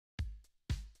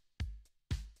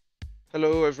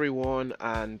Hello, everyone,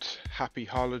 and happy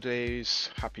holidays,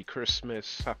 happy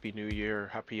Christmas, happy New Year,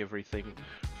 happy everything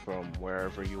from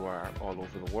wherever you are all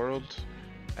over the world.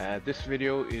 This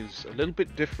video is a little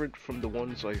bit different from the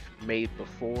ones I've made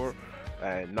before,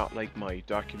 not like my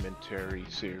documentary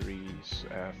series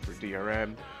for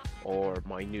DRM or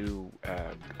my new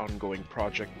ongoing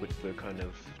project with the kind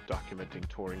of documenting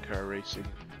touring car racing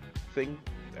thing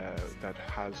that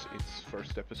has its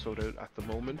first episode out at the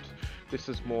moment. This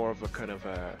is more of a kind of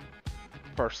a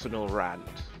personal rant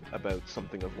about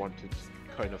something I've wanted to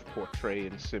kind of portray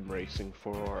in sim racing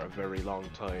for a very long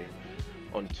time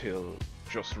until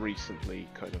just recently,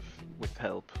 kind of with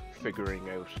help figuring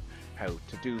out how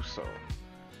to do so.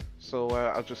 So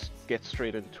I'll just get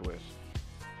straight into it.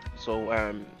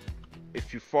 So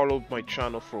if you followed my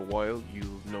channel for a while,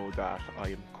 you know that I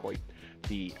am quite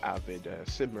the avid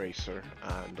sim racer,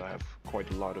 and I have quite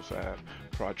a lot of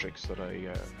projects that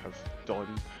I have done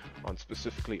on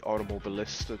specifically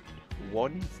Automobilista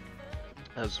 1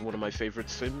 as one of my favorite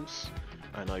sims,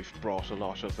 and I've brought a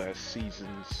lot of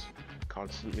seasons,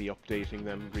 constantly updating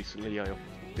them. Recently I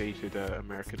updated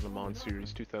American Le Mans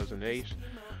Series 2008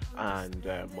 and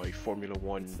my Formula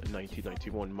 1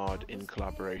 1991 mod in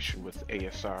collaboration with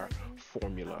ASR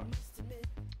Formula.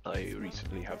 I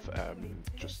recently have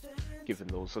just given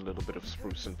those a little bit of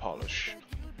spruce and polish.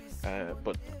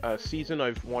 But a season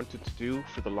I've wanted to do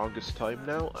for the longest time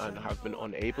now and have been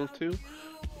unable to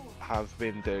have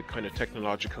been the kind of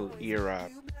technological era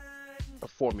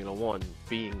of Formula One,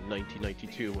 being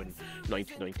 1992 and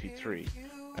 1993.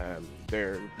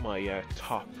 They're my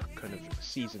top kind of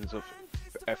seasons of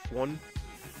F1,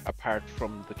 apart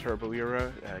from the turbo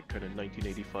era, kind of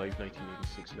 1985,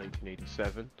 1986,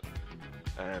 1987.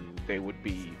 They would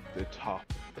be the top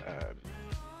um,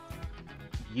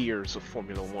 years of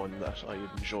Formula One that I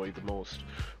enjoy the most,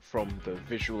 from the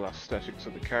visual aesthetics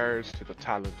of the cars to the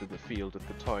talent in the field at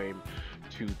the time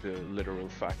to the literal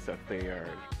fact that they are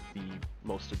the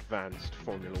most advanced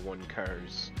Formula One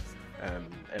cars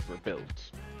ever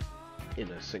built in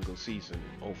a single season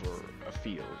over a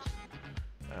field.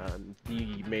 And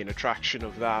the main attraction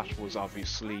of that was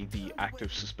obviously the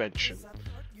active suspension.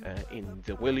 In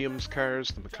the Williams cars,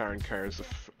 the McLaren cars,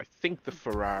 I think the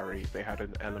Ferrari, they had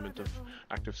an element of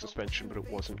active suspension, but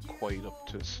it wasn't quite up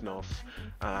to snuff.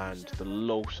 And the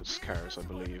Lotus cars, I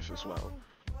believe, as well.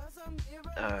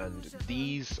 And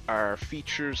these are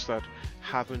features that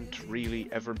haven't really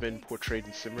ever been portrayed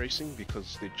in sim racing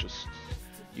because they just,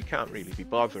 you can't really be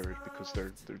bothered because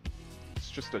they're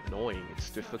it's just annoying, it's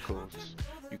difficult.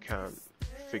 You can't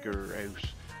figure out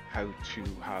how to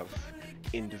have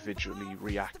individually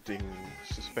reacting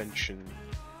suspension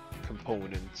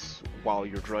components while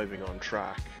you're driving on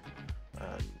track,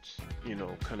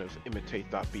 and kind of imitate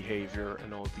that behavior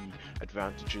and all the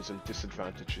advantages and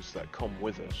disadvantages that come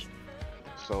with it.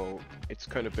 So it's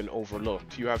kind of been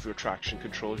overlooked. You have your traction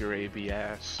control, your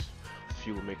ABS,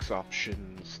 fuel mix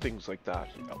options, things like that.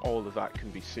 All of that can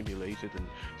be simulated in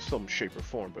some shape or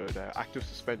form, but active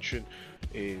suspension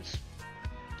is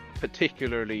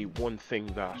particularly one thing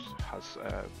that has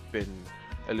been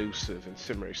elusive in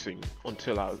sim racing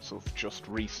until as of just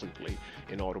recently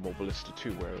in Automobilista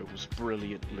 2, where it was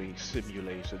brilliantly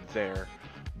simulated there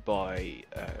by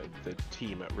the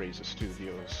team at Razor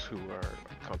Studios, who are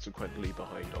consequently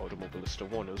behind Automobilista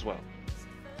 1 as well.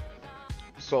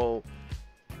 So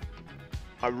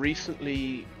I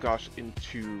recently got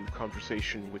into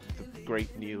conversation with the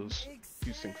great Niels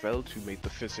Heusinkveld, who made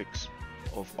the physics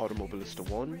of Automobilista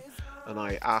 1, and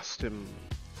I asked him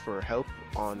for help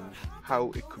on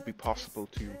how it could be possible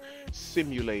to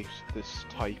simulate this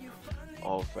type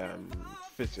of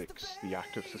physics, the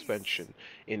active suspension,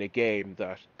 in a game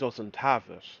that doesn't have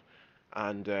it.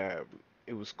 And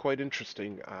it was quite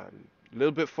interesting and a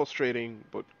little bit frustrating,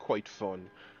 but quite fun.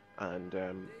 And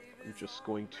I'm just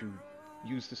going to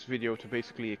use this video to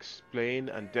basically explain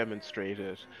and demonstrate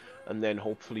it, and then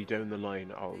hopefully down the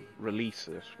line I'll release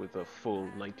it with a full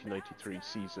 1993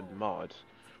 season mod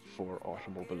for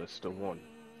Automobilista 1.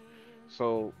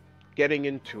 So getting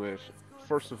into it,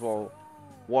 first of all,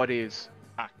 what is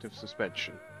active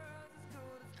suspension?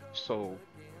 So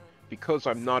because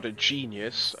I'm not a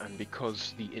genius and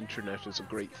because the internet is a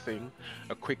great thing,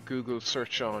 a quick Google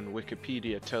search on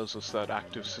Wikipedia tells us that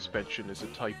active suspension is a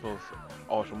type of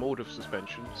automotive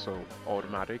suspension, so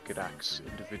automatic, it acts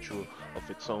individual of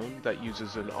its own, that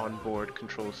uses an onboard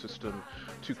control system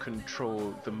to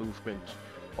control the movement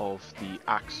of the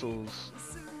axles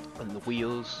and the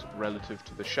wheels relative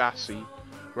to the chassis,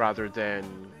 rather than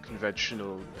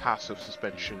conventional passive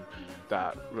suspension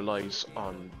that relies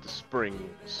on the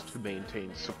springs to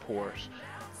maintain support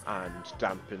and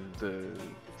dampen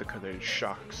the kind of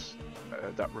shocks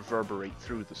that reverberate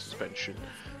through the suspension.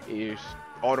 It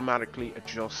automatically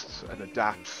adjusts and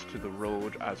adapts to the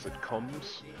road as it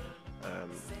comes,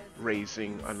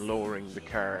 raising and lowering the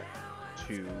car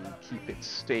to keep it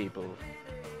stable,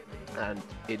 and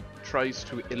it tries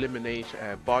to eliminate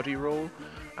body roll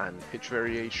and pitch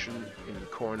variation in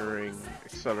cornering,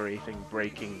 accelerating,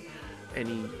 braking,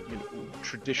 any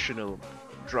traditional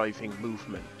driving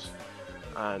movement.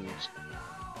 And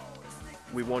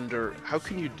we wonder, how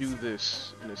can you do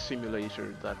this in a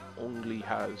simulator that only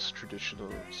has traditional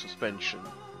suspension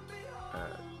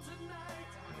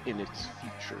in its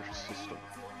feature system?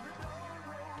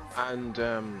 And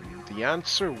the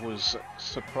answer was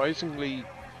surprisingly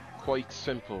quite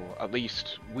simple, at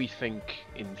least we think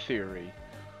in theory.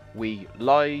 We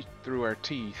lie through our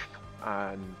teeth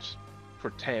and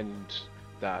pretend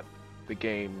that the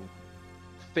game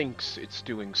thinks it's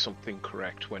doing something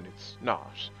correct when it's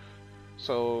not.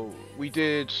 So we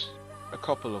did a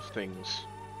couple of things.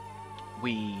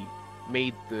 We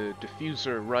made the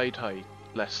diffuser ride height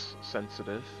less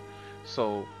sensitive,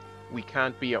 so we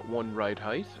can't be at one ride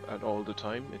height at all the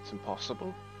time. It's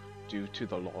impossible due to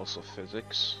the laws of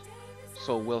physics.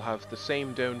 So we'll have the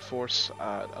same downforce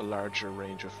at a larger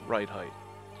range of ride height.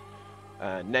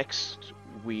 Next,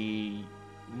 we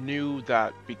knew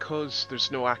that because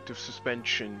there's no active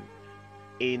suspension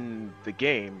in the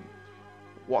game,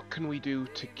 what can we do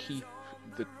to keep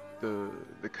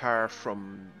the car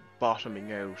from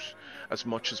bottoming out as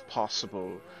much as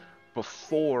possible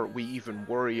before we even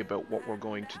worry about what we're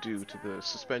going to do to the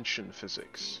suspension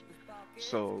physics?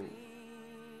 So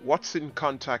what's in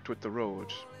contact with the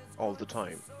road all the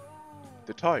time?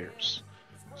 The tires.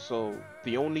 So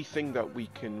the only thing that we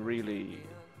can really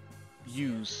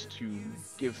use to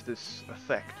give this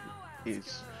effect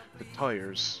is the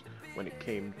tires when it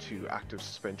came to active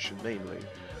suspension mainly.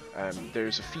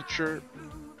 There's a feature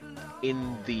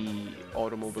in the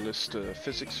Automobilista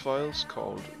physics files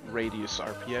called radius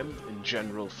RPM in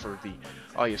general for the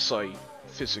ISI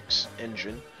Physics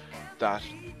Engine that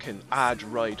can add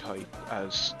ride height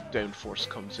as downforce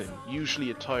comes in.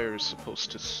 Usually a tire is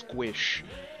supposed to squish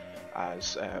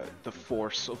as the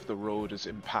force of the road is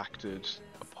impacted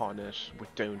upon it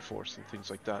with downforce and things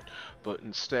like that, but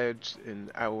instead, in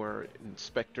our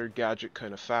Inspector Gadget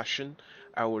kind of fashion,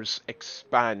 ours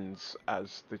expands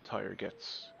as the tire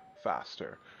gets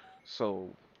faster.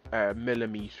 So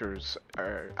millimeters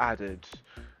are added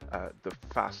the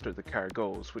faster the car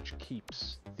goes, which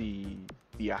keeps the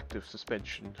active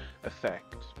suspension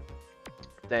effect.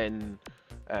 Then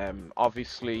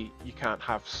obviously you can't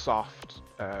have soft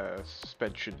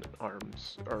suspension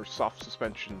arms or soft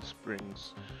suspension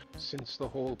springs, since the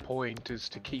whole point is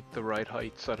to keep the ride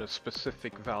heights at a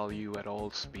specific value at all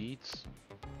speeds,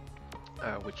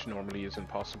 which normally is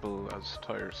impossible as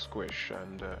tires squish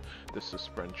and the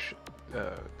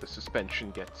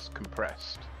suspension gets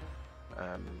compressed.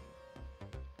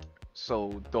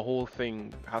 So the whole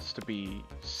thing has to be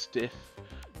stiff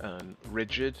and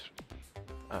rigid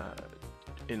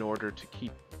in order to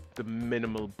keep the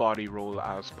minimal body roll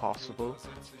as possible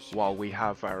while we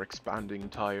have our expanding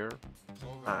tire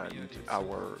and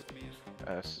our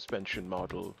suspension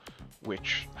model,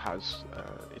 which has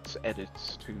its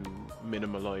edits to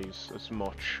minimize as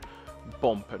much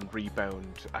bump and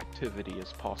rebound activity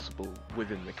as possible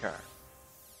within the car.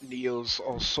 Niels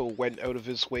also went out of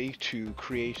his way to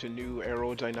create a new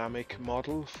aerodynamic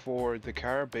model for the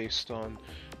car based on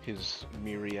his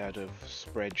myriad of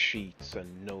spreadsheets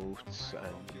and notes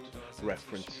and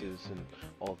references and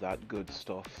all that good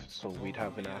stuff, so we'd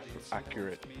have an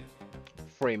accurate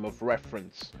frame of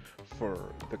reference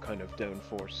for the kind of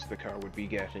downforce the car would be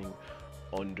getting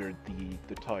under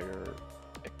the tire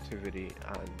activity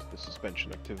and the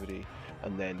suspension activity,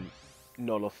 and then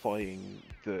nullifying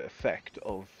the effect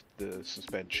of the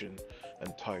suspension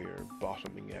and tire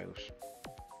bottoming out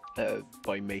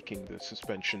by making the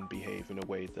suspension behave in a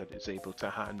way that is able to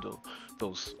handle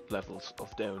those levels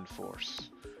of downforce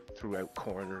throughout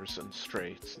corners and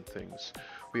straights and things.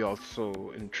 We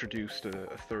also introduced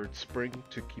a third spring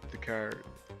to keep the car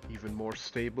even more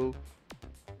stable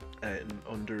and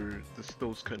under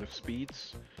those kind of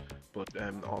speeds. But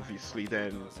obviously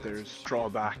then there's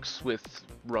drawbacks with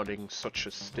running such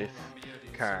a stiff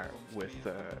car with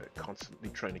constantly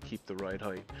trying to keep the ride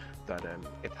height, that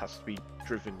it has to be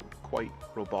driven quite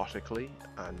robotically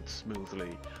and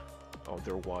smoothly,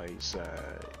 otherwise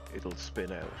it'll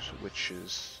spin out, which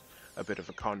is a bit of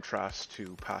a contrast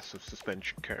to passive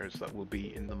suspension cars that will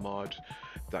be in the mod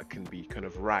that can be kind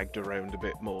of ragged around a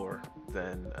bit more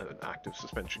than an active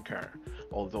suspension car,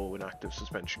 although an active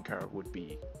suspension car would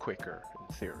be quicker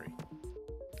in theory.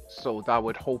 So that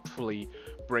would hopefully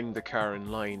bring the car in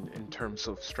line in terms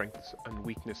of strengths and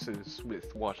weaknesses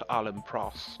with what Alan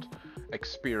Prost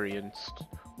experienced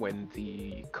when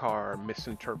the car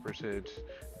misinterpreted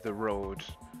the road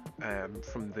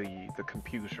from the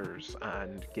computers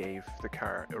and gave the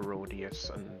car erroneous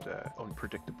and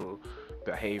unpredictable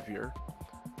behavior.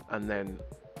 And then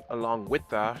along with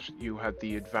that, you had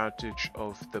the advantage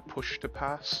of the push to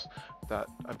pass that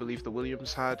I believe the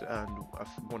Williams had, and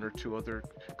one or two other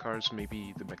cars,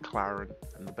 maybe the McLaren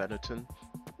and the Benetton,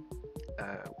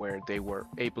 where they were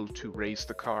able to raise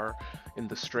the car in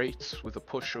the straights with a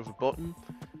push of a button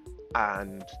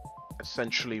and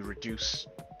essentially reduce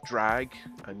drag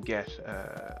and get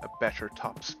a better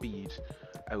top speed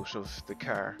out of the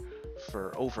car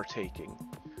for overtaking.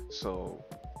 So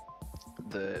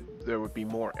there would be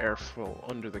more airflow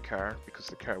under the car because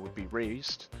the car would be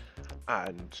raised,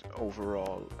 and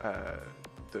overall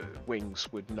the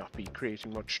wings would not be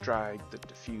creating much drag. The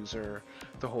diffuser,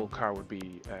 the whole car would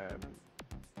be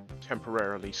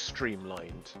temporarily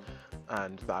streamlined,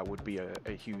 and that would be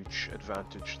a huge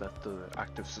advantage that the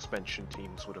active suspension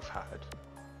teams would have had.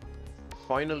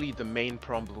 Finally, the main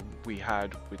problem we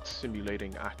had with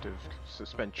simulating active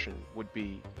suspension would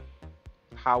be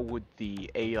how would the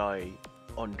AI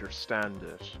understand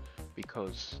it,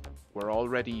 because we're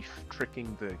already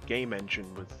tricking the game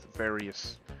engine with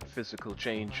various physical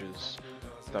changes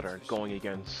that are going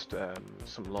against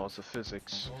some laws of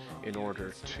physics in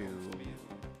order to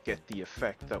get the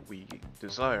effect that we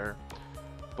desire,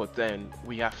 but then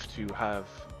we have to have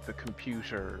the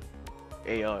computer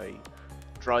AI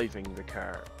driving the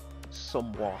car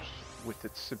somewhat with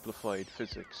its simplified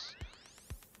physics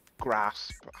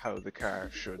grasp how the car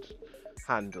should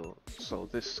handle. So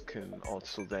this can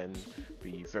also then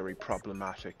be very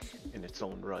problematic in its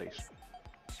own right.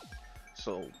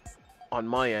 So on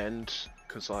my end,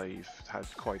 because I've had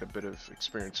quite a bit of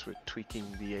experience with tweaking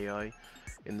the AI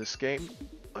in this game,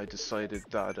 I decided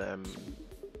that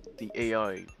the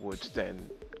AI would then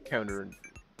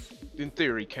in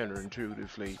theory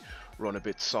counterintuitively run a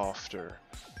bit softer,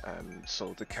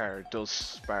 so the car does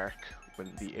spark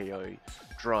when the AI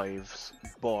drives,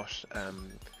 but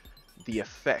the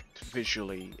effect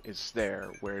visually is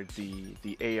there where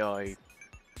the AI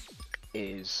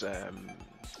is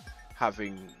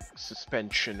having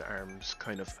suspension arms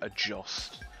kind of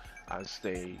adjust as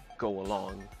they go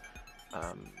along,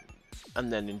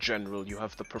 and then in general you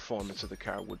have the performance of the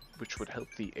car which would help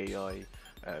the AI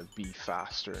be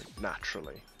faster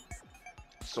naturally.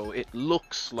 So it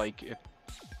looks like it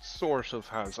sort of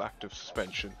has active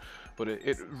suspension, but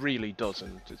it really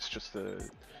doesn't. It's just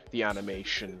the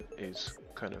animation is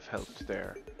kind of helped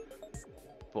there.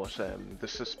 But the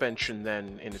suspension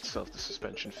then in itself, the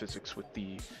suspension physics with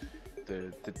the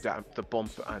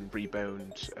bump and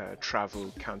rebound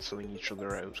travel cancelling each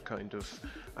other out kind of,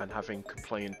 and having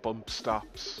compliant bump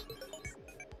stops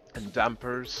and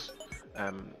dampers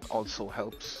also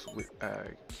helps with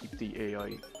keep the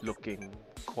AI looking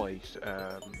quite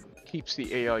keeps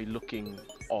the AI looking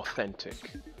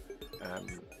authentic,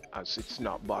 as it's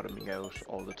not bottoming out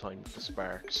all the time with the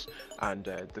sparks, and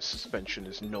the suspension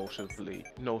is noticeably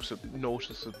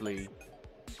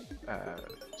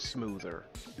smoother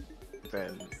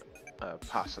than a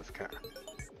passive car.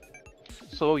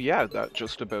 So yeah, that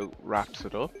just about wraps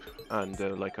it up, and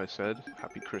like I said,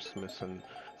 happy Christmas and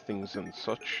things and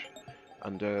such,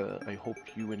 and I hope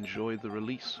you enjoy the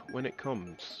release when it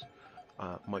comes.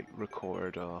 Might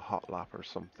record a hot lap or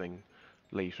something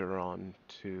later on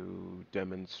to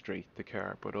demonstrate the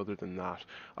car, but other than that,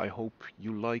 I hope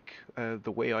you like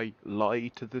the way I lie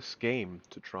to this game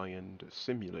to try and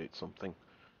simulate something.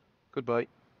 Goodbye.